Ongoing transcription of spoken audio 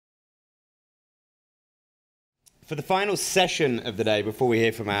For the final session of the day, before we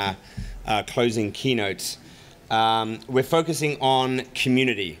hear from our closing keynotes, we're focusing on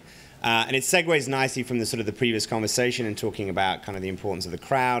community. And it segues nicely from the sort of the previous conversation and talking about kind of the importance of the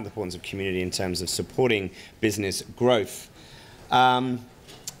crowd, the importance of community in terms of supporting business growth.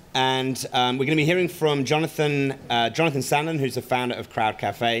 And we're going to be hearing from Jonathan Sandlin, who's the founder of Crowd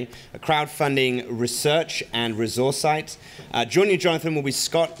Cafe, a crowdfunding research and resource site. Joining Jonathan will be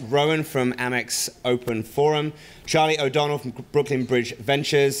Scott Rowan from Amex Open Forum, Charlie O'Donnell from Brooklyn Bridge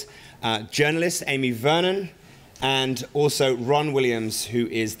Ventures, journalist Amy Vernon, and also Ron Williams, who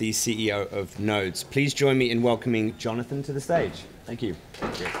is the CEO of Nodes. Please join me in welcoming Jonathan to the stage. Thank you.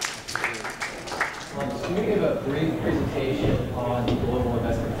 Thank you. I'm going to give a brief presentation on the global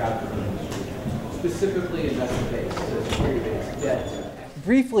investment crowdfunding industry, specifically investment-based, so security-based debt.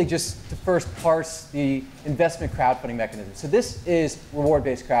 Briefly, just to first parse the investment crowdfunding mechanism. So this is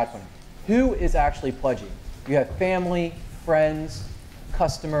reward-based crowdfunding. Who is actually pledging? You have family, friends,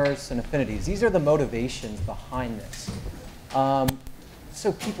 customers, and affinities. These are the motivations behind this.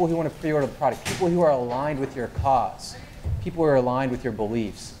 So people who want to pre-order the product, people who are aligned with your cause, people who are aligned with your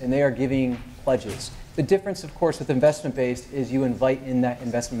beliefs, and they are giving pledges. The difference, of course, with investment-based is you invite in that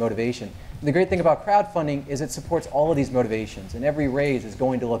investment motivation. And the great thing about crowdfunding is it supports all of these motivations, and every raise is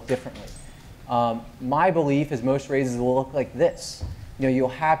going to look differently. My belief is most raises will look like this. You know, you'll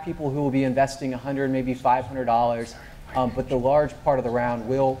have people who will be investing $100, maybe $500, but the large part of the round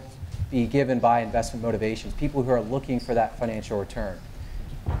will be given by investment motivations, people who are looking for that financial return.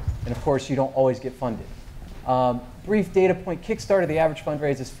 And of course, you don't always get funded. Brief data point, Kickstarter, the average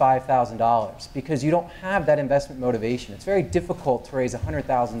fundraise is $5,000 because you don't have that investment motivation. It's very difficult to raise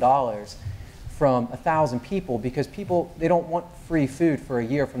 $100,000 from 1,000 people because people, they don't want free food for a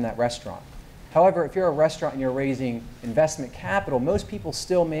year from that restaurant. However, if you're a restaurant and you're raising investment capital, most people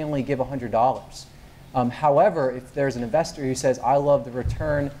still may only give $100. However, if there's an investor who says, I love the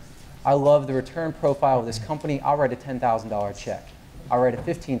return profile of this company, I'll write a $10,000 check. I'll write a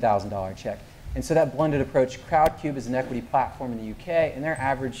 $15,000 check. And so that blended approach, Crowdcube is an equity platform in the UK, and their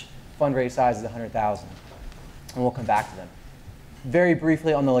average fundraise size is $100,000. And we'll come back to them. Very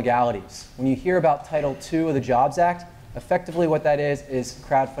briefly on the legalities. When you hear about Title II of the Jobs Act, effectively what that is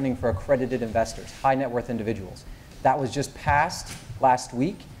crowdfunding for accredited investors, high net worth individuals. That was just passed last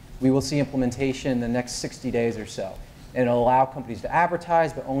week. We will see implementation in the next 60 days or so. And it'll allow companies to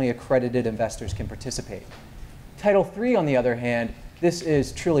advertise, but only accredited investors can participate. Title III, on the other hand, this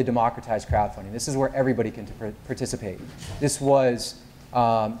is truly democratized crowdfunding. This is where everybody can participate. This was,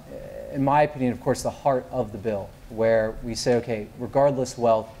 in my opinion, of course, the heart of the bill, where we say, okay, regardless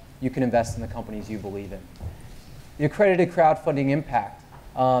wealth, you can invest in the companies you believe in. The accredited crowdfunding impact.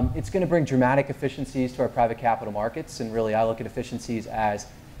 It's going to bring dramatic efficiencies to our private capital markets, and really I look at efficiencies as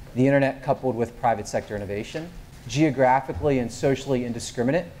the internet coupled with private sector innovation, geographically and socially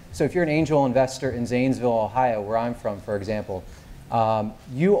indiscriminate. So if you're an angel investor in Zanesville, Ohio, where I'm from, for example,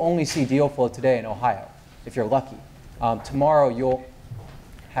 you only see deal flow today in Ohio, if you're lucky. Tomorrow you'll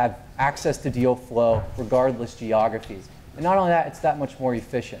have access to deal flow regardless geographies. And not only that, it's that much more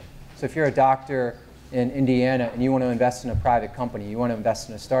efficient. So if you're a doctor in Indiana and you want to invest in a private company, you want to invest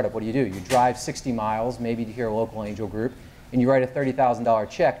in a startup, what do? You drive 60 miles, maybe to your local angel group, and you write a $30,000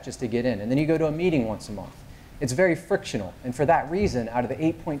 check just to get in. And then you go to a meeting once a month. It's very frictional. And for that reason, out of the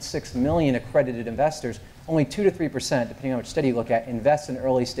 8.6 million accredited investors, only 2 to 3%, depending on which study you look at, invest in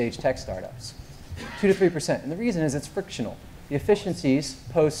early stage tech startups. 2 to 3%. And the reason is it's frictional. The efficiencies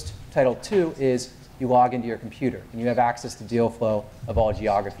post Title II is you log into your computer and you have access to deal flow of all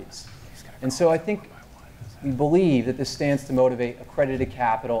geographies. And so I think we believe that this stands to motivate accredited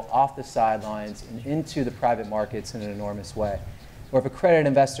capital off the sidelines and into the private markets in an enormous way. Or if accredited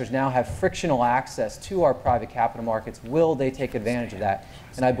investors now have frictional access to our private capital markets, will they take advantage of that?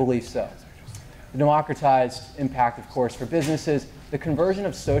 And I believe so. The democratized impact, of course, for businesses, the conversion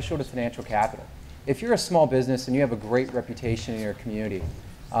of social to financial capital. If you're a small business and you have a great reputation in your community,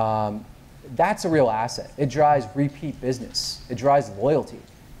 that's a real asset. It drives repeat business. It drives loyalty.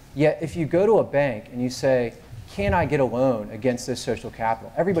 Yet if you go to a bank and you say, can I get a loan against this social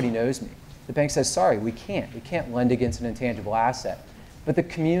capital? Everybody knows me. The bank says, sorry, we can't. We can't lend against an intangible asset. But the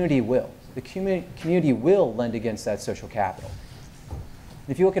community will. The community will lend against that social capital.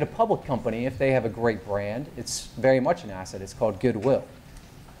 If you look at a public company, if they have a great brand, it's very much an asset. It's called goodwill.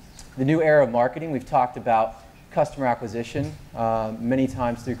 The new era of marketing, we've talked about customer acquisition many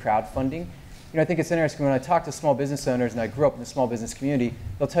times through crowdfunding. You know, I think it's interesting when I talk to small business owners, and I grew up in the small business community,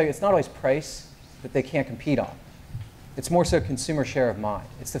 they'll tell you it's not always price that they can't compete on. It's more so consumer share of mind.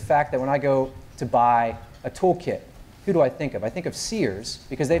 It's the fact that when I go to buy a toolkit, who do I think of? I think of Sears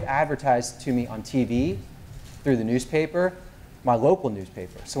because they've advertised to me on TV through the newspaper, my local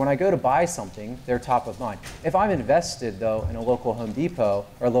newspaper. So when I go to buy something, they're top of mind. If I'm invested, though, in a local Home Depot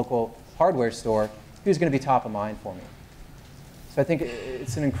or a local hardware store, who's going to be top of mind for me? So I think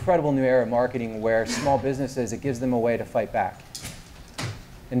it's an incredible new era of marketing where small businesses, it gives them a way to fight back.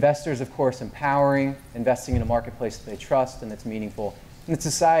 Investors, of course, empowering, investing in a marketplace that they trust and that's meaningful. And in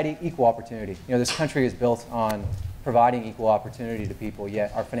society, equal opportunity. You know, this country is built on providing equal opportunity to people,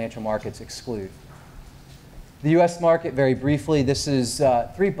 yet our financial markets exclude. The US market, very briefly, this is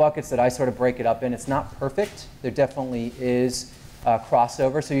 3 buckets that I sort of break it up in. It's not perfect. There definitely is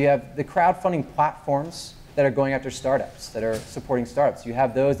crossover. So you have the crowdfunding platforms that are going after startups, that are supporting startups. You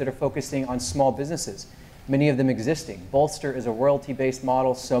have those that are focusing on small businesses, many of them existing. Bolster is a royalty-based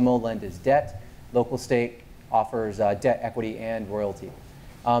model. Somo Lend is debt. Local State offers debt, equity, and royalty.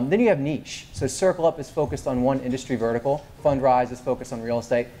 Then you have niche. So Circle Up is focused on one industry vertical. Fundrise is focused on real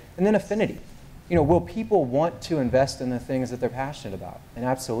estate. And then affinity. You know, will people want to invest in the things that they're passionate about? And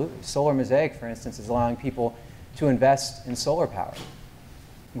absolutely. Solar Mosaic, for instance, is allowing people to invest in solar power.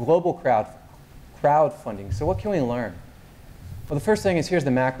 Global crowdfunding. So what can we learn? Well, the first thing is here's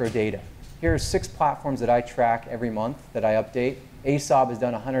the macro data. Here are 6 platforms that I track every month that I update. ASOB has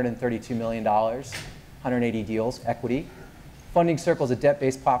done $132 million, 180 deals, equity. Funding Circle is a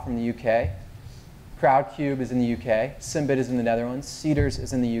debt-based platform in the UK. Crowdcube is in the UK. Symbit is in the Netherlands. Cedars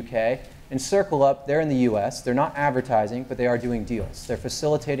is in the UK. And Circle Up, they're in the US. They're not advertising, but they are doing deals. They're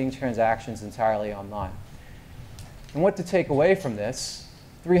facilitating transactions entirely online. And what to take away from this,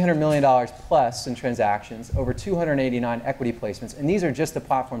 $300 million plus in transactions, over 289 equity placements. And these are just the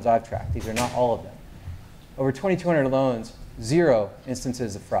platforms I've tracked. These are not all of them. Over 2,200 loans, 0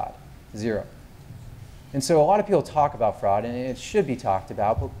 instances of fraud, 0. And so a lot of people talk about fraud, and it should be talked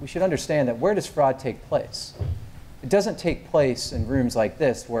about, but we should understand that where does fraud take place? It doesn't take place in rooms like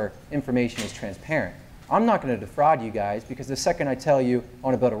this where information is transparent. I'm not going to defraud you guys because the second I tell you I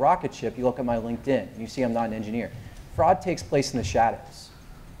want to build a rocket ship, you look at my LinkedIn and you see I'm not an engineer. Fraud takes place in the shadows.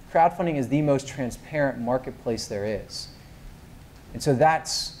 Crowdfunding is the most transparent marketplace there is. And so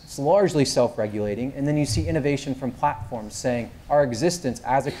it's largely self-regulating. And then you see innovation from platforms saying our existence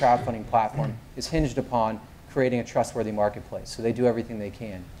as a crowdfunding platform is hinged upon creating a trustworthy marketplace. So they do everything they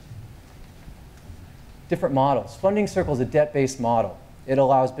can. Different models. Funding Circle is a debt-based model. It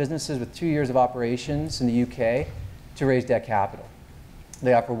allows businesses with 2 years of operations in the UK to raise debt capital.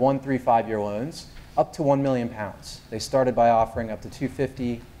 They offer 1, 3, 5-year loans up to £1 million. They started by offering up to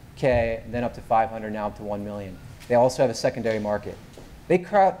 $250K, and then up to $500, now up to $1 million. They also have a secondary market. They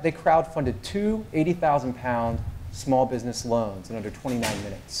crowdfunded 2 £80,000 small business loans in under 29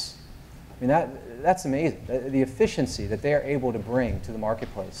 minutes. I mean, that's amazing. The efficiency that they are able to bring to the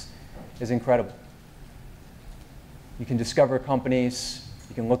marketplace is incredible. You can discover companies.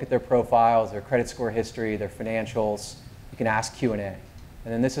 You can look at their profiles, their credit score history, their financials. You can ask Q&A. And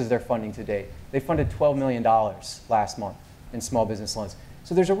then this is their funding to date. They funded $12 million last month in small business loans.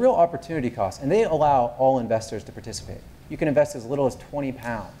 So there's a real opportunity cost. And they allow all investors to participate. You can invest as little as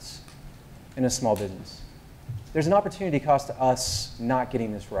 £20 in a small business. There's an opportunity cost to us not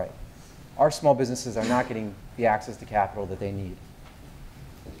getting this right. Our small businesses are not getting the access to capital that they need.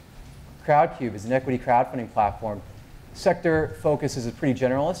 Crowdcube is an equity crowdfunding platform. Sector focus is pretty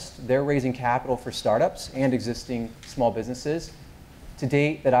generalist. They're raising capital for startups and existing small businesses. To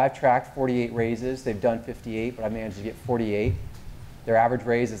date, that I've tracked 48 raises. They've done 58, but I managed to get 48. Their average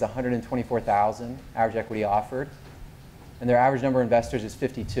raise is $124,000, average equity offered. And their average number of investors is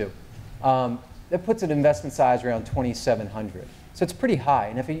 52. That puts an investment size around 2,700. So it's pretty high.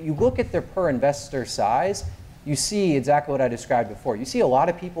 And if you look at their per investor size, you see exactly what I described before. You see a lot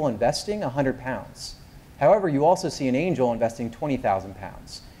of people investing £100. However, you also see an angel investing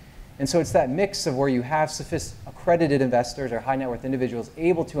 £20,000. And so it's that mix of where you have accredited investors or high net worth individuals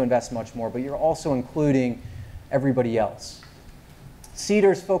able to invest much more, but you're also including everybody else.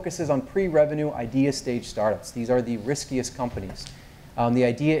 Cedars focuses on pre-revenue idea stage startups. These are the riskiest companies. The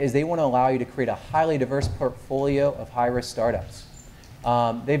idea is they want to allow you to create a highly diverse portfolio of high-risk startups.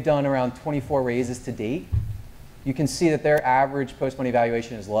 They've done around 24 raises to date. You can see that their average post-money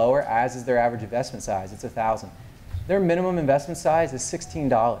valuation is lower, as is their average investment size. It's $1,000. Their minimum investment size is $16.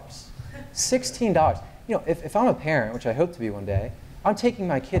 $16. You know, if I'm a parent, which I hope to be one day, I'm taking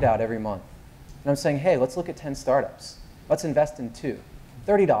my kid out every month. And I'm saying, hey, let's look at 10 startups. Let's invest in 2.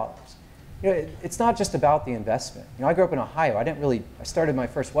 $30. You know, it's not just about the investment. You know, I grew up in Ohio. I started my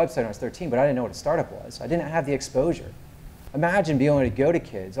first website when I was 13, but I didn't know what a startup was. I didn't have the exposure. Imagine being able to go to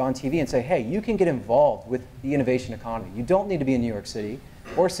kids on TV and say, hey, you can get involved with the innovation economy. You don't need to be in New York City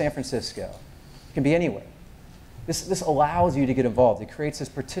or San Francisco. You can be anywhere. This allows you to get involved. It creates this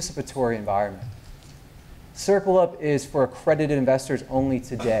participatory environment. Circle Up is for accredited investors only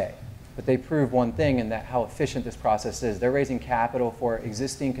today, but they prove one thing in that how efficient this process is. They're raising capital for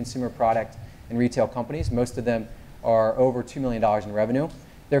existing consumer product and retail companies. Most of them are over $2 million in revenue.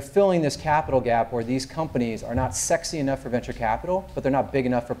 They're filling this capital gap where these companies are not sexy enough for venture capital, but they're not big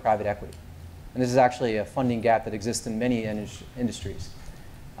enough for private equity. And this is actually a funding gap that exists in many industries.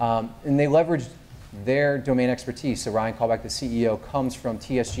 And they leverage their domain expertise. So Ryan Callback, the CEO, comes from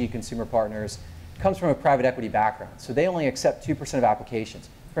TSG Consumer Partners, comes from a private equity background. So they only accept 2% of applications.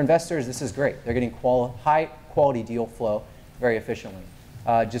 For investors, this is great. They're getting high quality deal flow very efficiently.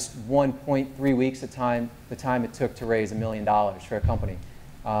 Just 1.3 weeks the time it took to raise $1 million for a company.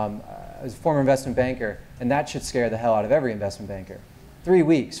 I was a former investment banker, and that should scare the hell out of every investment banker. 3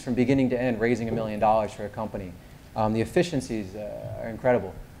 weeks from beginning to end raising $1 million for a company. The efficiencies are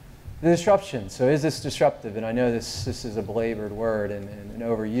incredible. The disruption, so is this disruptive? And I know this is a belabored word and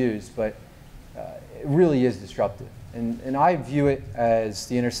overused, but it really is disruptive. And I view it as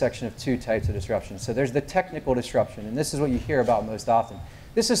the intersection of two types of disruption. So there's the technical disruption, and this is what you hear about most often.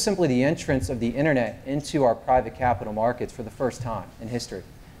 This is simply the entrance of the internet into our private capital markets for the first time in history.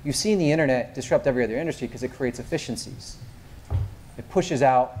 You've seen the internet disrupt every other industry because it creates efficiencies. It pushes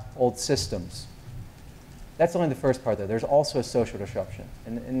out old systems. That's only the first part, though. There's also a social disruption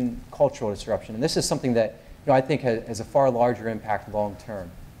and cultural disruption. And this is something that I think has a far larger impact long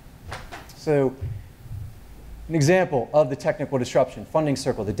term. So an example of the technical disruption, Funding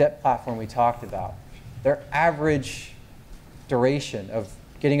Circle, the debt platform we talked about. Their average duration of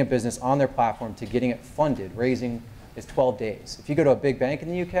getting a business on their platform to getting it funded, raising, is 12 days. If you go to a big bank in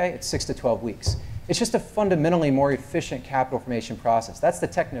the UK, it's 6 to 12 weeks. It's just a fundamentally more efficient capital formation process. That's the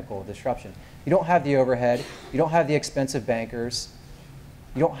technical disruption. You don't have the overhead. You don't have the expensive bankers.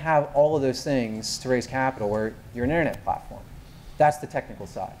 You don't have all of those things to raise capital where you're an internet platform. That's the technical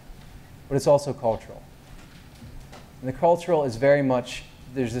side. But it's also cultural. And the cultural is very much,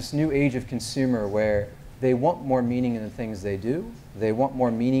 there's this new age of consumer where they want more meaning in the things they do. They want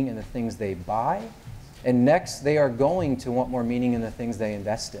more meaning in the things they buy. And next, they are going to want more meaning in the things they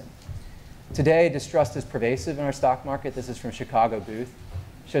invest in. Today, distrust is pervasive in our stock market. This is from Chicago Booth.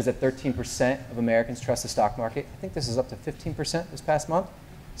 It shows that 13% of Americans trust the stock market. I think this is up to 15% this past month.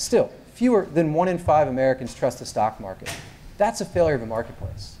 Still, fewer than 1 in 5 Americans trust the stock market. That's a failure of a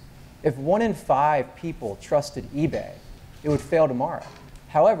marketplace. If 1 in 5 people trusted eBay, it would fail tomorrow.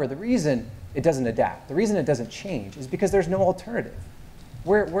 However, the reason it doesn't adapt, the reason it doesn't change is because there's no alternative.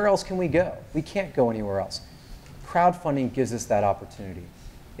 Where else can we go? We can't go anywhere else. Crowdfunding gives us that opportunity.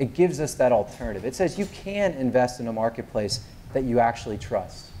 It gives us that alternative. It says you can invest in a marketplace that you actually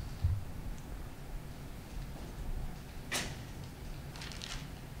trust.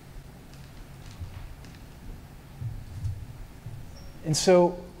 And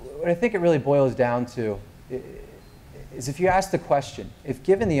so what I think it really boils down to is if you ask the question, if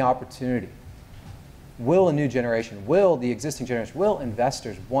given the opportunity, will a new generation, will the existing generation, will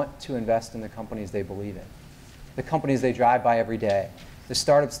investors want to invest in the companies they believe in, the companies they drive by every day, the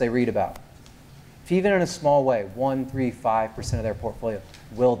startups they read about? If even in a small way, 1, 3, 5% of their portfolio,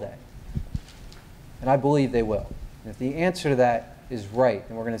 will they? And I believe they will. And if the answer to that is right,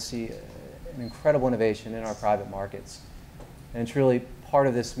 then we're going to see an incredible innovation in our private markets. And it's really part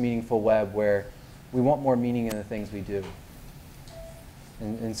of this meaningful web where we want more meaning in the things we do.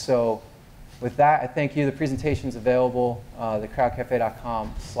 And so with that, I thank you. The presentation's available,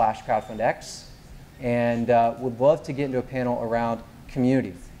 thecrowdcafe.com/crowdfundx. And would love to get into a panel around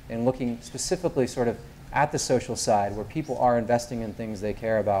community and looking specifically sort of at the social side where people are investing in things they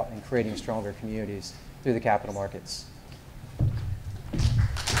care about and creating stronger communities through the capital markets.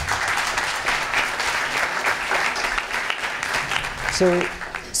 So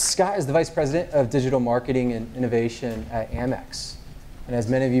Scott is the Vice President of Digital Marketing and Innovation at Amex. And as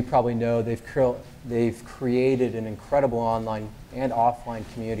many of you probably know, they've created an incredible online and offline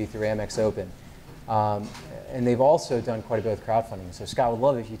community through Amex Open. And they've also done quite a bit with crowdfunding. So Scott, would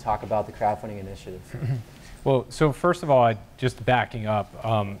love if you talk about the crowdfunding initiative. Well, so first of all, just backing up,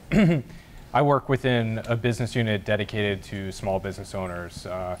 I work within a business unit dedicated to small business owners.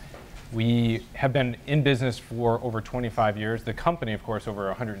 We have been in business for over 25 years. The company, of course, over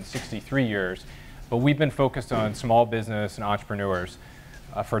 163 years. But we've been focused on small business and entrepreneurs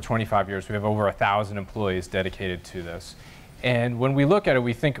for 25 years. We have over 1,000 employees dedicated to this. And when we look at it,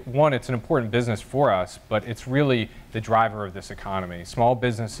 we think, one, it's an important business for us, but it's really the driver of this economy. Small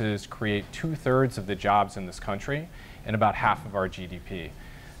businesses create 2/3 of the jobs in this country and about half of our GDP.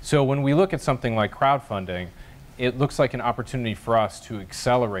 So when we look at something like crowdfunding, it looks like an opportunity for us to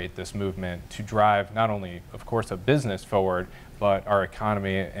accelerate this movement to drive not only, of course, a business forward, but our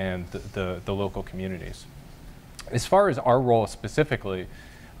economy and the local communities. As far as our role specifically,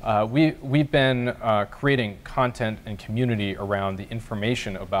 we've been creating content and community around the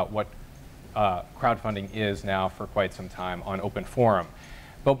information about what crowdfunding is now for quite some time on Open Forum.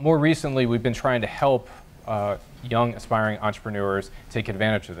 But more recently, we've been trying to help young aspiring entrepreneurs take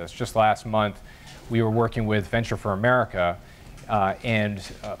advantage of this. Just last month, we were working with Venture for America and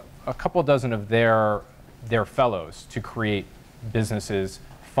a couple dozen of their fellows to create businesses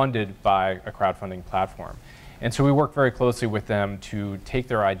funded by a crowdfunding platform. And so we work very closely with them to take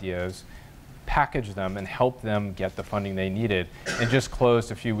their ideas, package them, and help them get the funding they needed. And just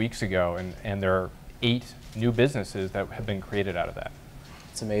closed a few weeks ago, and there are 8 new businesses that have been created out of that.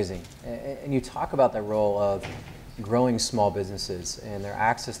 It's amazing. And you talk about the role of growing small businesses and their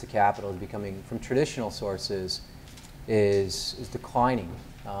access to capital is becoming, from traditional sources, is declining.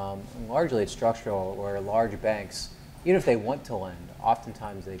 And largely it's structural, where large banks, even if they want to lend,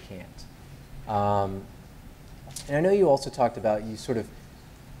 oftentimes they can't. And I know you also talked about, you sort of,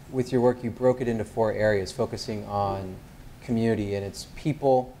 with your work, you broke it into 4 areas, focusing on community, and it's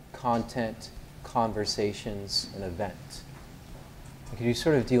people, content, conversations, and event. Could you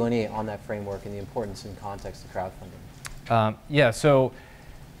sort of delineate on that framework and the importance and context of crowdfunding? Yeah, so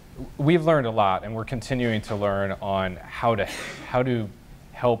we've learned a lot, and we're continuing to learn on how to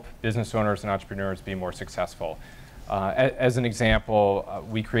help business owners and entrepreneurs be more successful. As an example,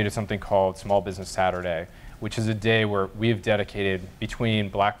 we created something called Small Business Saturday, which is a day where we have dedicated between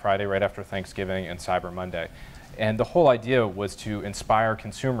Black Friday, right after Thanksgiving, and Cyber Monday. And the whole idea was to inspire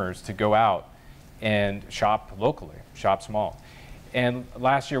consumers to go out and shop locally, shop small. And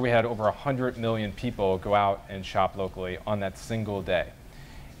last year we had over 100 million people go out and shop locally on that single day.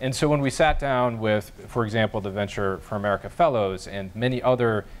 And so when we sat down with, for example, the Venture for America Fellows and many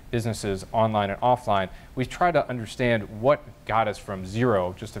other businesses online and offline, we tried to understand what got us from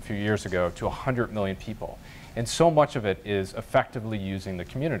 0 just a few years ago to 100 million people. And so much of it is effectively using the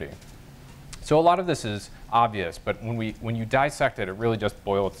community. So a lot of this is obvious, but when you dissect it, it really just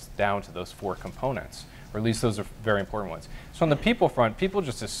boils down to those 4 components, or at least those are very important ones. So on the people front, people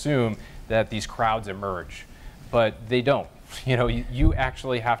just assume that these crowds emerge, but they don't. You know, you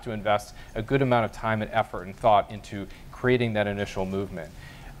actually have to invest a good amount of time and effort and thought into creating that initial movement.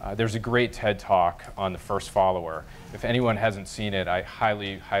 There's a great TED Talk on the first follower. If anyone hasn't seen it, I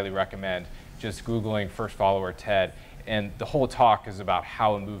highly, highly recommend just Googling first follower TED. And the whole talk is about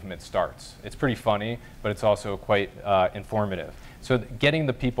how a movement starts. It's pretty funny, but it's also quite informative. So getting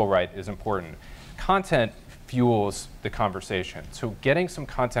the people right is important. Content fuels the conversation. So getting some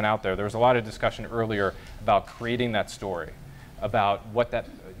content out there. There was a lot of discussion earlier about creating that story, about what that,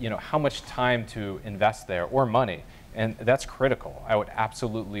 you know, how much time to invest there, or money. And that's critical. I would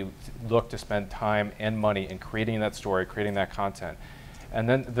absolutely look to spend time and money in creating that story, creating that content. And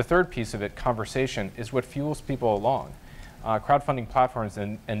then the third piece of it, conversation, is what fuels people along. Crowdfunding platforms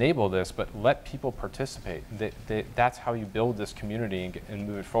enable this, but let people participate. That's how you build this community and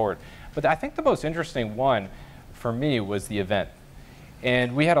move it forward. But I think the most interesting one for me was the event.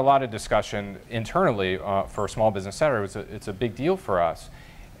 And we had a lot of discussion internally for Small Business Saturday. It's a big deal for us.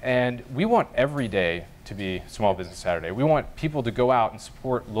 And we want every day to be Small Business Saturday. We want people to go out and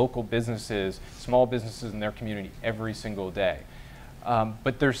support local businesses, small businesses in their community every single day.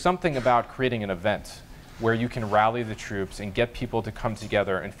 But there's something about creating an event where you can rally the troops and get people to come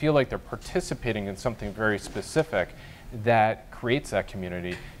together and feel like they're participating in something very specific that creates that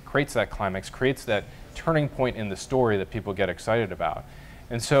community, creates that climax, creates that turning point in the story that people get excited about.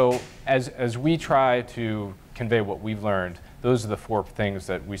 And so as we try to convey what we've learned, those are the 4 things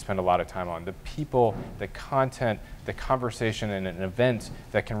that we spend a lot of time on: the people, the content, the conversation, and an event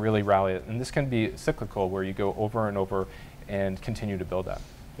that can really rally it. And this can be cyclical, where you go over and over and continue to build that.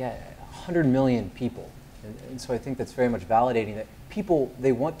 Yeah, 100 million people. And so I think that's very much validating that people,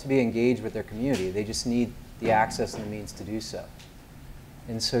 they want to be engaged with their community. They just need the access and the means to do so.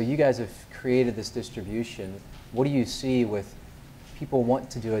 And so you guys have created this distribution. What do you see with people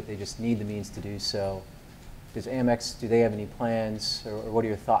want to do it, they just need the means to do so? Does Amex, do they have any plans, or what are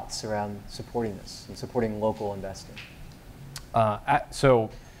your thoughts around supporting this and supporting local investing?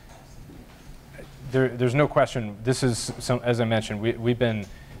 So there's no question. This is, as I mentioned, we've been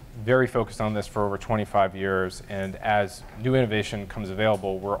very focused on this for over 25 years, and as new innovation comes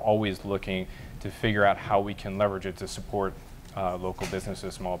available, we're always looking to figure out how we can leverage it to support local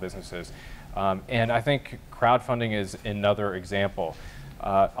businesses, small businesses. And I think crowdfunding is another example.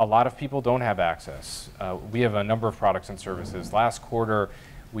 A lot of people don't have access. We have a number of products and services. Last quarter,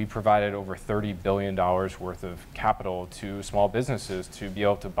 we provided over $30 billion worth of capital to small businesses to be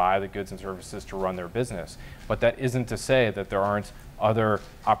able to buy the goods and services to run their business. But that isn't to say that there aren't other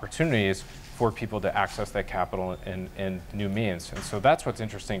opportunities for people to access that capital in new means. And so that's what's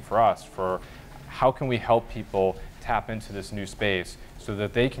interesting for us, for how can we help people tap into this new space so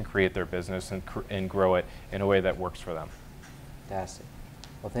that they can create their business and grow it in a way that works for them. Fantastic.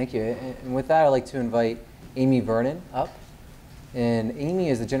 Well, thank you. And with that, I'd like to invite Amy Vernon up. And Amy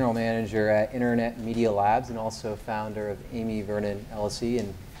is the general manager at Internet Media Labs and also founder of Amy Vernon LLC.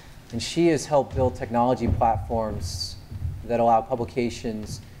 And she has helped build technology platforms that allow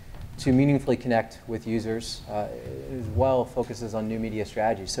publications to meaningfully connect with users, as well focuses on new media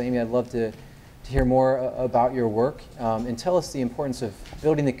strategies. So Amy, I'd love to hear more about your work and tell us the importance of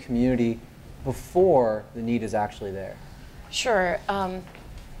building the community before the need is actually there. Sure.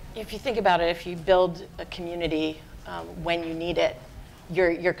 If you think about it, if you build a community when you need it,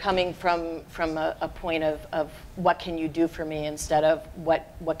 you're coming from a point of what can you do for me instead of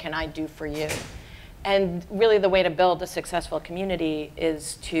what can I do for you. And really the way to build a successful community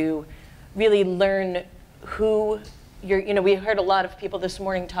is to really learn who we heard a lot of people this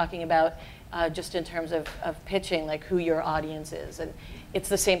morning talking about just in terms of pitching, like who your audience is. And it's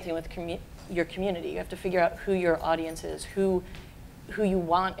the same thing with your community. You have to figure out who your audience is, who you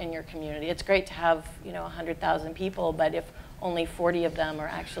want in your community. It's great to have 100,000 people, but if only 40 of them are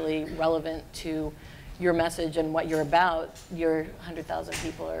actually relevant to your message and what you're about, your 100,000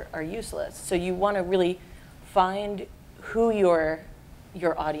 people are useless. So you want to really find who your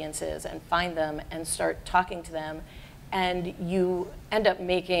audience is and find them and start talking to them, and you end up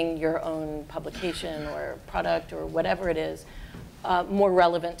making your own publication or product or whatever it is more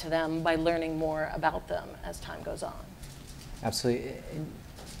relevant to them by learning more about them as time goes on. Absolutely. And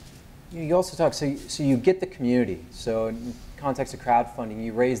you also talk, so you get the community. So in context of crowdfunding,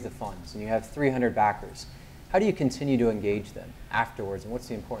 you raise the funds and you have 300 backers. How do you continue to engage them afterwards, and what's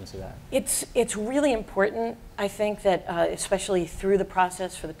the importance of that? It's really important, I think, that especially through the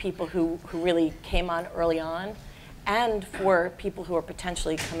process for the people who really came on early on, and for people who are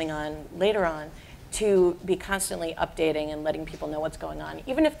potentially coming on later on, to be constantly updating and letting people know what's going on.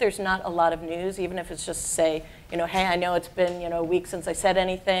 Even if there's not a lot of news, even if it's just say, hey, I know it's been a week since I said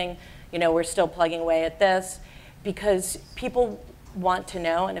anything, we're still plugging away at this, because people want to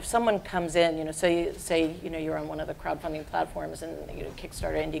know. And if someone comes in, say you're on one of the crowdfunding platforms and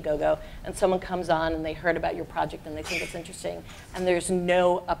Kickstarter, Indiegogo, and someone comes on and they heard about your project and they think it's interesting, and there's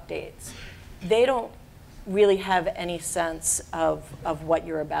no updates, they don't really have any sense of what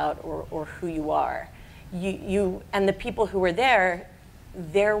you're about or who you are. And the people who are there,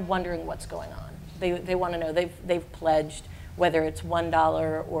 they're wondering what's going on. They want to know. They've pledged, whether it's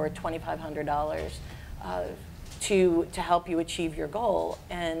 $1 or $2,500, to help you achieve your goal,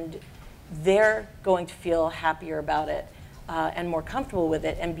 and they're going to feel happier about it and more comfortable with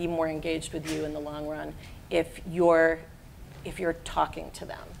it and be more engaged with you in the long run if you're talking to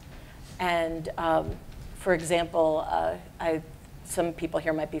them. And for example, some people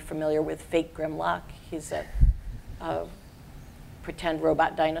here might be familiar with Fake Grimlock. He's a pretend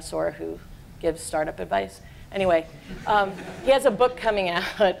robot dinosaur who gives startup advice. Anyway, he has a book coming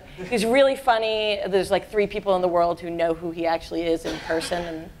out. He's really funny. There's like 3 people in the world who know who he actually is in person,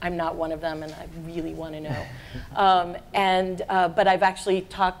 and I'm not one of them, and I really want to know. But I've actually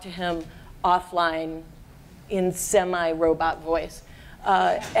talked to him offline in semi-robot voice.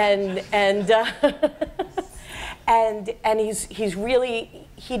 And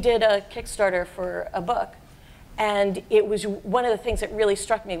he did a Kickstarter for a book, and it was one of the things that really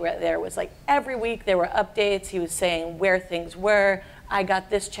struck me right there was like every week there were updates. He was saying where things were. I got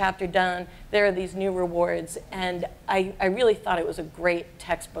this chapter done. There are these new rewards, and I really thought it was a great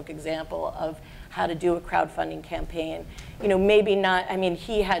textbook example of how to do a crowdfunding campaign. Maybe not. I mean,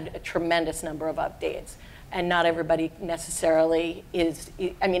 he had a tremendous number of updates. And not everybody necessarily is,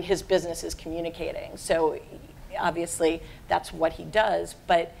 his business is communicating. So obviously that's what he does,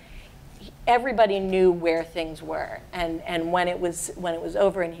 but everybody knew where things were. And when it was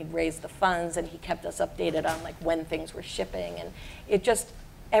over and he'd raised the funds and he kept us updated on like when things were shipping, and it just,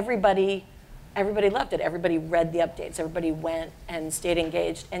 everybody loved it. Everybody read the updates. Everybody went and stayed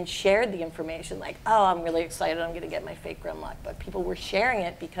engaged and shared the information like, oh, I'm really excited, I'm gonna get my Fake Grimlock. But people were sharing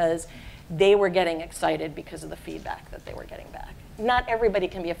it because they were getting excited because of the feedback that they were getting back. Not everybody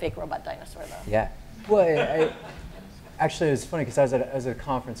can be a fake robot dinosaur, though. Yeah. Well, actually, it was funny because I was at a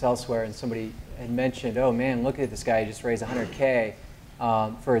conference elsewhere, and somebody had mentioned, oh, man, look at this guy. He just raised $100K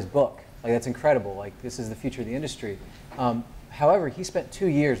for his book. Like, that's incredible. Like, this is the future of the industry. However, he spent 2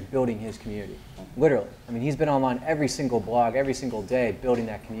 years building his community, literally. I mean, he's been online every single blog, every single day, building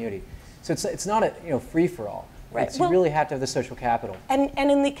that community. So it's not a free-for-all. Right. You really have to have the social capital. And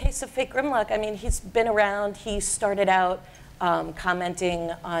in the case of Fake Grimlock, I mean, he's been around. He started out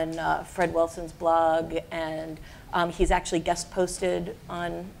commenting on Fred Wilson's blog, and he's actually guest posted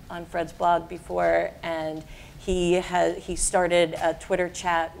on Fred's blog before, and he started a Twitter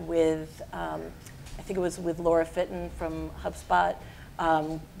chat with, I think it was with Laura Fitton from HubSpot,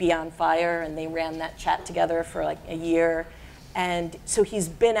 Beyond Fire, and they ran that chat together for like a year. And so he's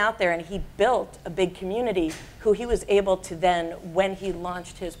been out there, and he built a big community who he was able to then, when he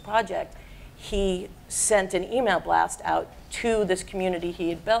launched his project, he sent an email blast out to this community he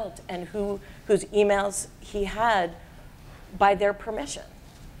had built, and whose emails he had by their permission.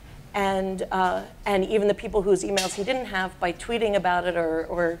 And even the people whose emails he didn't have, by tweeting about it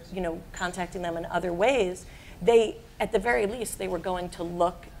or contacting them in other ways, they, at the very least, they were going to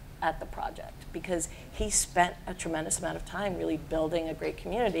look at the project, because he spent a tremendous amount of time really building a great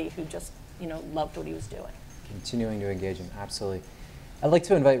community who just loved what he was doing. Continuing to engage him, absolutely. I'd like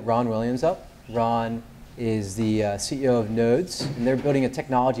to invite Ron Williams up. Ron is the CEO of Nodes, and they're building a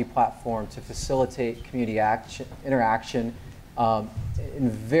technology platform to facilitate community interaction, and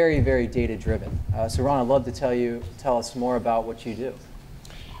very, very data-driven. So Ron, I'd love to tell us more about what you do.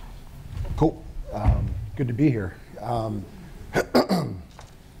 Cool. Good to be here.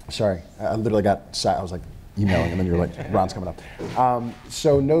 Sorry, I literally got sat. I was like emailing, and then you're like, Ron's coming up.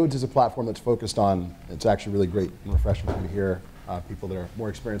 So Nodes is a platform that's focused on, it's actually really great and refreshing for me to hear people that are more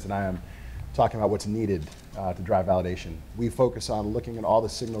experienced than I am talking about what's needed to drive validation. We focus on looking at all the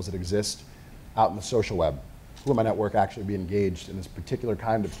signals that exist out in the social web. Who in my network actually be engaged in this particular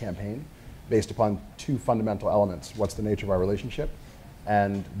kind of campaign based upon two fundamental elements. What's the nature of our relationship,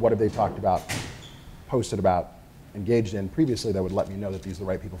 and what have they talked about, posted about, engaged in previously that would let me know that these are the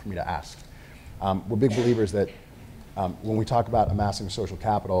right people for me to ask. We're big believers that when we talk about amassing social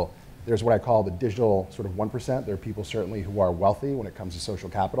capital, there's what I call the digital sort of 1%. There are people certainly who are wealthy when it comes to social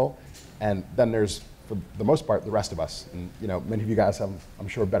capital. And then there's, for the most part, the rest of us. And many of you guys have, I'm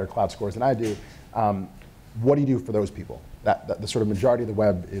sure, better cloud scores than I do. What do you do for those people? The sort of majority of the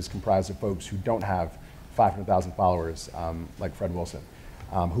web is comprised of folks who don't have 500,000 followers like Fred Wilson.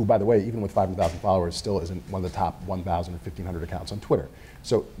 Who, by the way, even with 500,000 followers, still isn't one of the top 1,000 or 1,500 accounts on Twitter.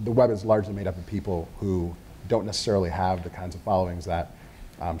 So the web is largely made up of people who don't necessarily have the kinds of followings that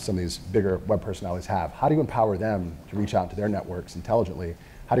some of these bigger web personalities have. How do you empower them to reach out to their networks intelligently?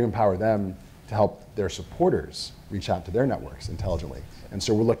 How do you empower them to help their supporters reach out to their networks intelligently? And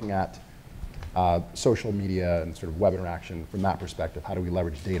so we're looking at social media and sort of web interaction from that perspective. How do we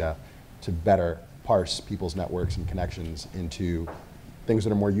leverage data to better parse people's networks and connections into things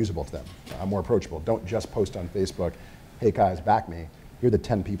that are more usable to them, more approachable. Don't just post on Facebook, hey guys, back me. Here are the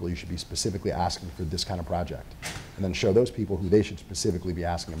 10 people you should be specifically asking for this kind of project. And then show those people who they should specifically be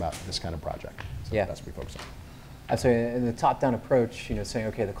asking about this kind of project. So yeah. That's what we focus on. Absolutely. In the top-down approach, saying,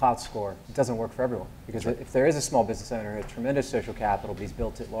 okay, the cloud score, it doesn't work for everyone. Because if there is a small business owner who had tremendous social capital, but he's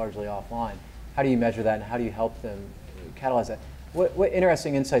built it largely offline, how do you measure that, and how do you help them catalyze that? What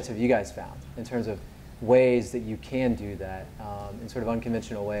interesting insights have you guys found in terms of ways that you can do that in sort of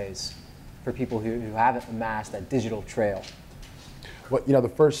unconventional ways for people who haven't amassed that digital trail? Well, the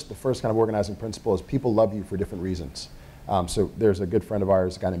first kind of organizing principle is people love you for different reasons. So there's a good friend of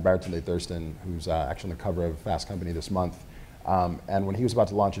ours, a guy named Barton Thurston, who's actually on the cover of Fast Company this month. And when he was about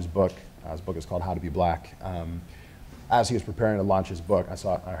to launch his book is called How to Be Black. As he was preparing to launch his book,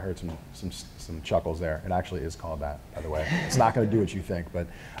 I heard some chuckles there. It actually is called that, by the way. It's not going to do what you think, but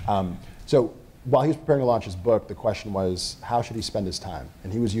so while he was preparing to launch his book, the question was, how should he spend his time?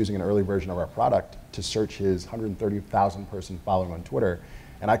 And he was using an early version of our product to search his 130,000 person following on Twitter,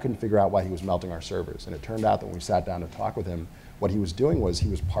 and I couldn't figure out why he was melting our servers. And it turned out that when we sat down to talk with him, what he was doing was he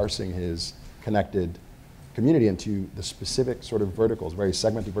was parsing his connected community into the specific sort of verticals, very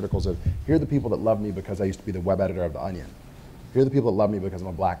segmented verticals of, here are the people that love me because I used to be the web editor of The Onion. Here are the people that love me because I'm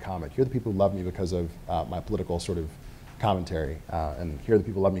a black comic. Here are the people who love me because of my political sort of commentary, and here are the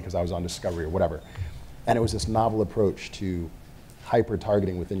people who love me because I was on Discovery or whatever. And it was this novel approach to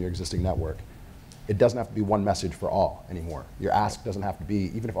hyper-targeting within your existing network. It doesn't have to be one message for all anymore. Your ask doesn't have to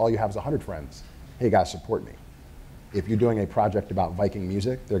be, even if all you have is 100 friends, hey guys, support me. If you're doing a project about Viking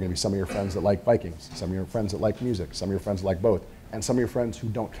music, there are going to be some of your friends that like Vikings, some of your friends that like music, some of your friends that like both, and some of your friends who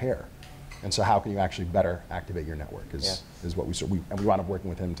don't care. And so how can you actually better activate your network is what and we wound up working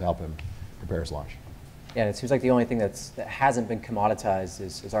with him to help him prepare his launch. Yeah, and it seems like the only thing that hasn't been commoditized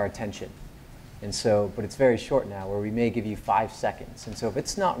is our attention. And so, but it's very short now, where we may give you 5 seconds. And so if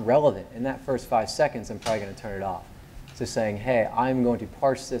it's not relevant in that first 5 seconds, I'm probably going to turn it off. So saying, hey, I'm going to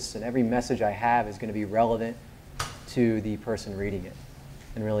parse this, and every message I have is going to be relevant to the person reading it,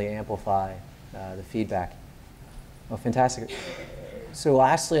 and really amplify the feedback. Well, fantastic. So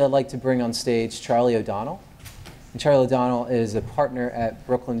lastly, I'd like to bring on stage Charlie O'Donnell. And Charlie O'Donnell is a partner at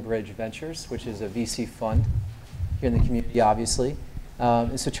Brooklyn Bridge Ventures, which is a VC fund here in the community, obviously.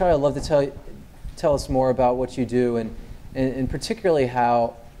 And so Charlie, I'd love to tell us more about what you do, and particularly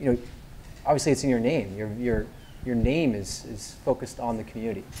how, obviously it's in your name. Your name is focused on the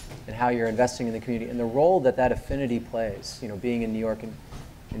community and how you're investing in the community and the role that affinity plays. Being in New York and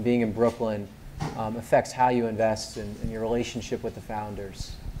being in Brooklyn affects how you invest and your relationship with the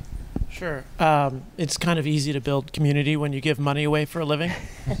founders. Sure. It's kind of easy to build community when you give money away for a living.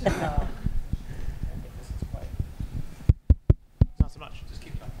 Not so much. Just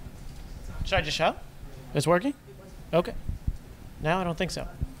keep talking. Should I just shout? It's working? Okay. Now I don't think so.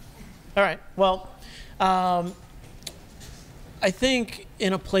 All right. Well, I think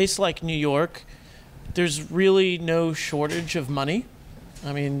in a place like New York, there's really no shortage of money.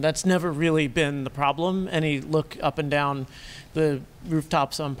 I mean, that's never really been the problem. Any look up and down the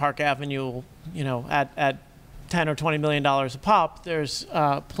rooftops on Park Avenue, at $10 or $20 million a pop, there's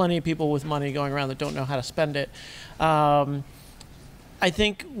plenty of people with money going around that don't know how to spend it. I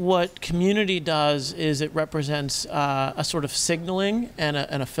think what community does is it represents a sort of signaling and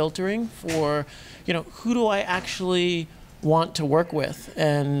a filtering for, who do I actually want to work with?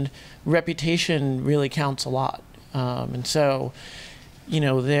 And reputation really counts a lot. And so,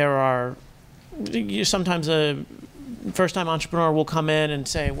 there are, sometimes a first-time entrepreneur will come in and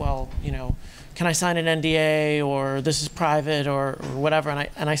say, well, can I sign an NDA, or this is private, or whatever?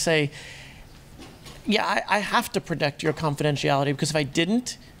 And I say, yeah, I have to protect your confidentiality, because if I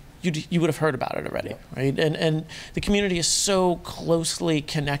didn't, you would have heard about it already, right? And the community is so closely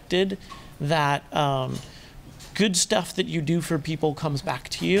connected that good stuff that you do for people comes back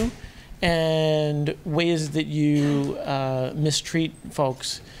to you, and ways that you mistreat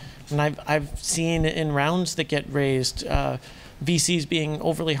folks. And I've seen in rounds that get raised, VCs being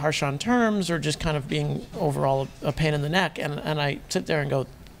overly harsh on terms, or just kind of being overall a pain in the neck. And I sit there and go,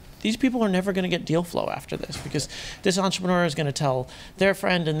 these people are never going to get deal flow after this, because this entrepreneur is going to tell their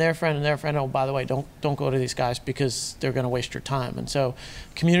friend and their friend and their friend, oh, by the way, don't go to these guys because they're going to waste your time. And so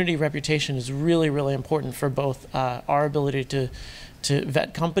community reputation is really, really important for both our ability to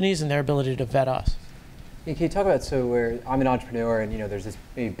vet companies and their ability to vet us. Can you talk about, where I'm an entrepreneur and there's this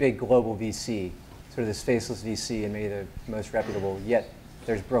maybe big global VC, sort of this faceless VC and maybe the most reputable, yet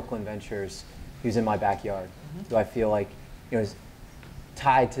there's Brooklyn Ventures who's in my backyard, who I feel like is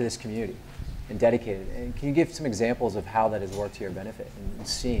tied to this community and dedicated. And can you give some examples of how that has worked to your benefit and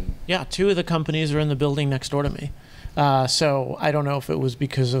seeing? Yeah, 2 of the companies are in the building next door to me. So I don't know if it was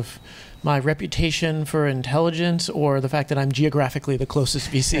because of my reputation for intelligence or the fact that I'm geographically the closest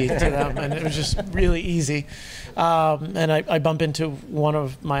VC to them, and it was just really easy. And I bump into one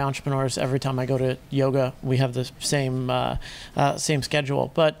of my entrepreneurs every time I go to yoga. We have the same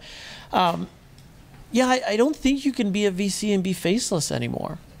schedule. But yeah, I don't think you can be a VC and be faceless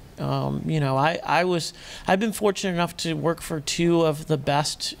anymore. I've been fortunate enough to work for 2 of the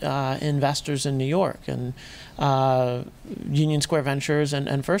best investors in New York, and Union Square Ventures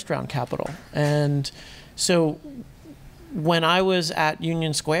and First Round Capital. And so when I was at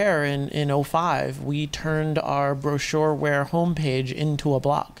Union Square in 2005, we turned our brochureware homepage into a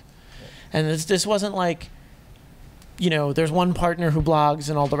blog. And this wasn't like, there's one partner who blogs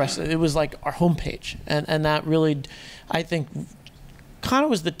and all the rest. It was like our homepage. And that really, I think, kind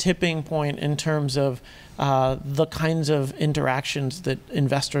of was the tipping point in terms of the kinds of interactions that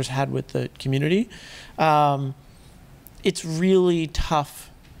investors had with the community. It's really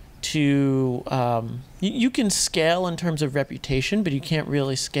tough to, you can scale in terms of reputation, but you can't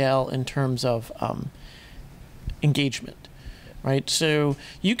really scale in terms of engagement, right? So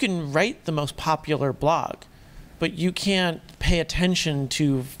you can write the most popular blog, but you can't pay attention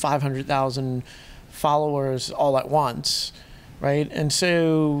to 500,000 followers all at once, right? And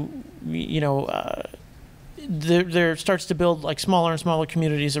so, there starts to build like smaller and smaller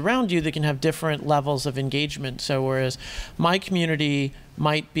communities around you that can have different levels of engagement. So whereas my community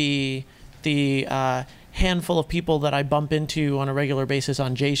might be the handful of people that I bump into on a regular basis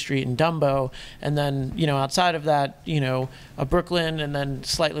on J Street in Dumbo, and then outside of that, a Brooklyn, and then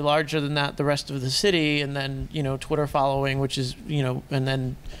slightly larger than that, the rest of the city, and then Twitter following, which is and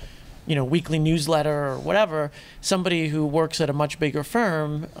then weekly newsletter or whatever. Somebody who works at a much bigger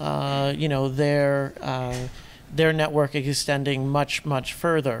firm, their network is extending much, much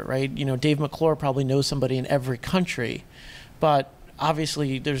further, right? Dave McClure probably knows somebody in every country, but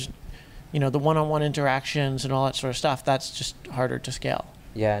obviously there's, the one-on-one interactions and all that sort of stuff, that's just harder to scale.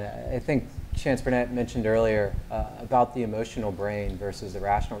 Yeah, and I think Chance Burnett mentioned earlier about the emotional brain versus the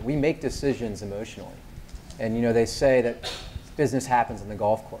rational. We make decisions emotionally. And they say that business happens on the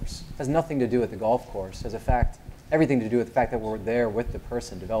golf course. It has nothing to do with the golf course. As a fact, everything to do with the fact that we're there with the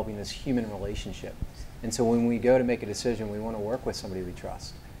person, developing this human relationship. And so when we go to make a decision, we want to work with somebody we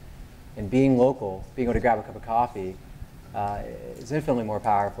trust. And being local, being able to grab a cup of coffee, is infinitely more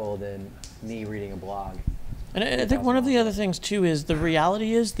powerful than me reading a blog. And I think one of the other things, too, is the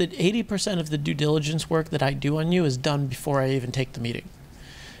reality is that 80% of the due diligence work that I do on you is done before I even take the meeting.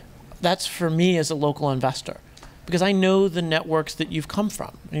 That's for me as a local investor, because I know the networks that you've come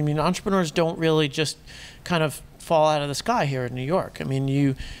from. I mean, entrepreneurs don't really just kind of fall out of the sky here in New York. I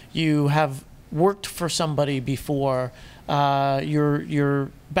mean, you have worked for somebody before.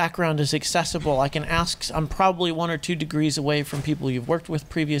 Your background is accessible. I can ask, I'm probably 1 or 2 degrees away from people you've worked with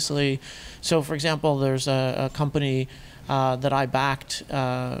previously. So for example, there's a company that I backed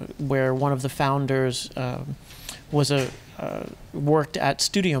where one of the founders worked at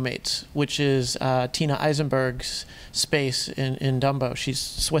Studio Mates, which is Tina Eisenberg's space in Dumbo. She's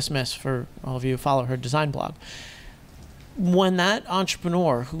Swiss Miss, for all of you who follow her design blog. When that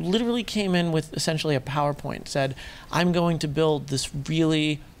entrepreneur, who literally came in with essentially a PowerPoint, said, I'm going to build this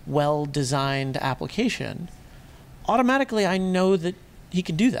really well-designed application, automatically I know that he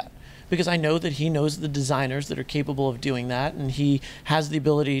can do that, because I know that he knows the designers that are capable of doing that, and he has the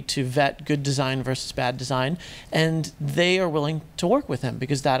ability to vet good design versus bad design, and they are willing to work with him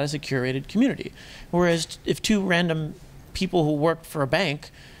because that is a curated community. Whereas if 2 random people who worked for a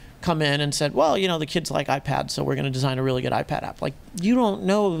bank come in and said, well, you know, the kids like iPads, so we're going to design a really good iPad app. Like, you don't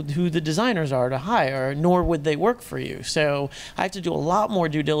know who the designers are to hire, nor would they work for you. So I have to do a lot more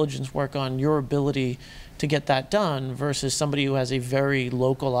due diligence work on your ability to get that done versus somebody who has a very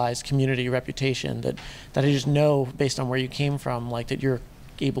localized community reputation that I just know based on where you came from, like that you're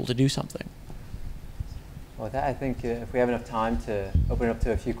able to do something. Well, with that, I think if we have enough time to open it up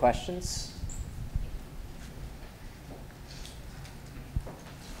to a few questions.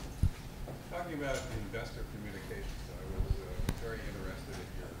 Talking about investor communications, I was very interested in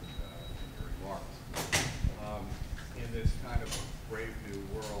your remarks. In this kind of brave new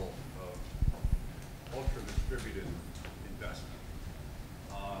world of ultra-distributed investment,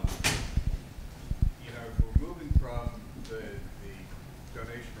 you know, we're moving from the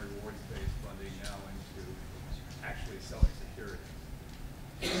donation rewards-based funding now into actually selling securities.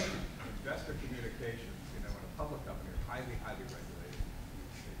 Investor communications, you know, in a public company are highly, highly regulated.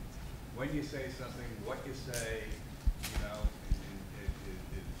 When you say something, what you say, you know, is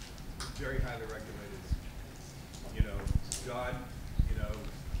very highly regulated. You know, God, you know,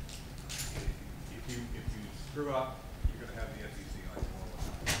 if you screw up, you're going to have the SEC on you all the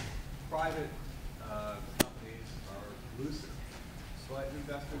time. Private companies are looser, but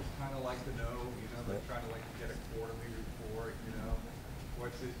investors kind of like to know. You know, they're trying to like to get a quarterly report. You know,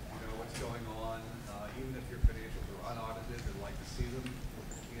 what's going on. Even if your financials are unaudited, they like to see them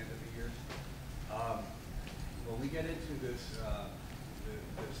at the end of the year. When we get into this,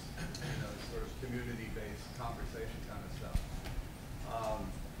 this you know, sort of community-based conversation kind of stuff,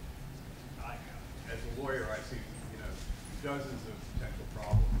 as a lawyer, I see, you know, dozens of potential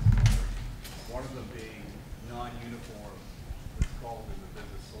problems. One of them being non-uniform, what's called in the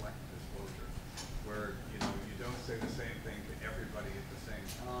business selective disclosure, where you know you don't say the same thing to everybody at the same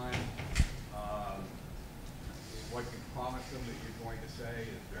time. What you promise them that you're going to say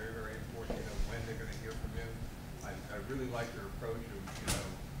is very, very important. You know, when they're going to hear from you. I really like your approach of, you know,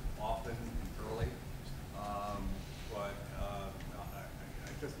 often and early. But I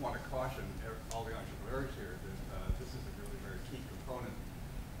just want to caution all the entrepreneurs here that this is a really very key component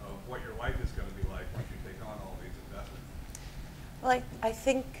of what your life is going to be like once you take on all these investments. Well, I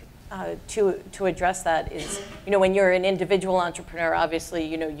think to address that is, you know, when you're an individual entrepreneur, obviously,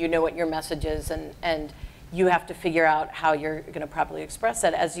 you know what your message is, and you have to figure out how you're going to properly express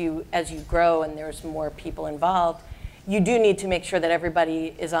that. As you grow and there's more people involved, you do need to make sure that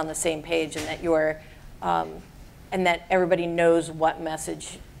everybody is on the same page and that and that everybody knows what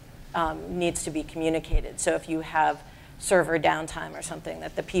message needs to be communicated. So if you have server downtime or something,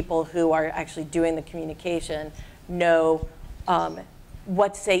 that the people who are actually doing the communication know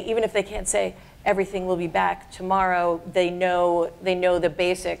what to say, even if they can't say everything will be back tomorrow. They know the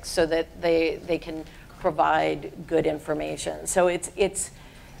basics so that they can provide good information. So it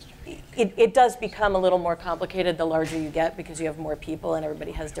does become a little more complicated the larger you get because you have more people and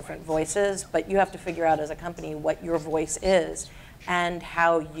everybody has different voices, but you have to figure out as a company what your voice is and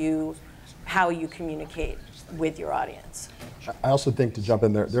how you communicate with your audience. I also think, to jump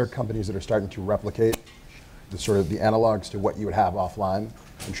in there are companies that are starting to replicate the sort of the analogs to what you would have offline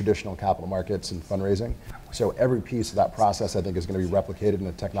in traditional capital markets and fundraising. So every piece of that process, I think, is going to be replicated in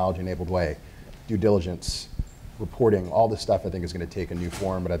a technology-enabled way. Due diligence, reporting, all this stuff, I think, is going to take a new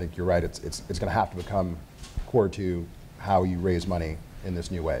form. But I think you're right; it's going to have to become core to how you raise money in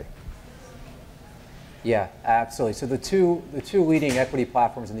this new way. Yeah, absolutely. So the two leading equity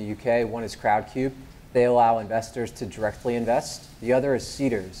platforms in the UK, one is Crowdcube. They allow investors to directly invest. The other is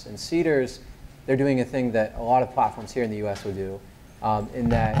Seedrs. And Seedrs, they're doing a thing that a lot of platforms here in the US would do, in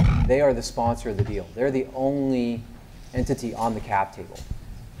that they are the sponsor of the deal. They're the only entity on the cap table.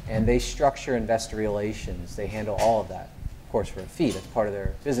 And they structure investor relations. They handle all of that, of course, for a fee. That's part of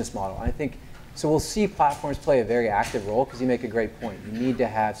their business model. And I think, so we'll see platforms play a very active role, because you make a great point. You need to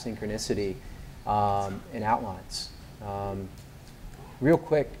have synchronicity in outlines. Real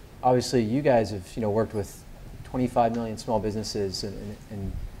quick, obviously you guys have worked with 25 million small businesses,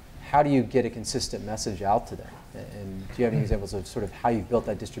 and how do you get a consistent message out to them? And do you have any examples of sort of how you've built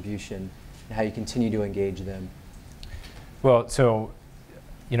that distribution and how you continue to engage them? Well, so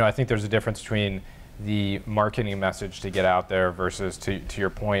I think there's a difference between the marketing message to get out there versus, to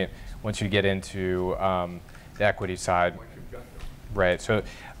your point, once you get into the equity side. Right. So,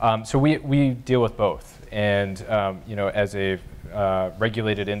 we deal with both, and as a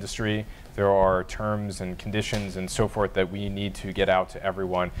regulated industry, there are terms and conditions and so forth that we need to get out to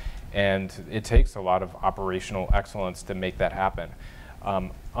everyone, and it takes a lot of operational excellence to make that happen.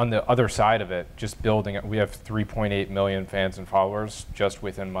 On the other side of it, just building it, we have 3.8 million fans and followers just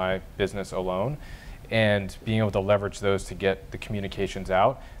within my business alone, and being able to leverage those to get the communications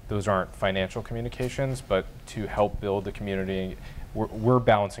out. Those aren't financial communications, but to help build the community. We're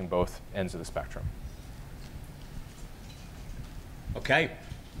balancing both ends of the spectrum. Okay,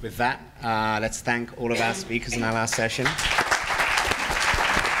 with that, let's thank all of our speakers in our last session.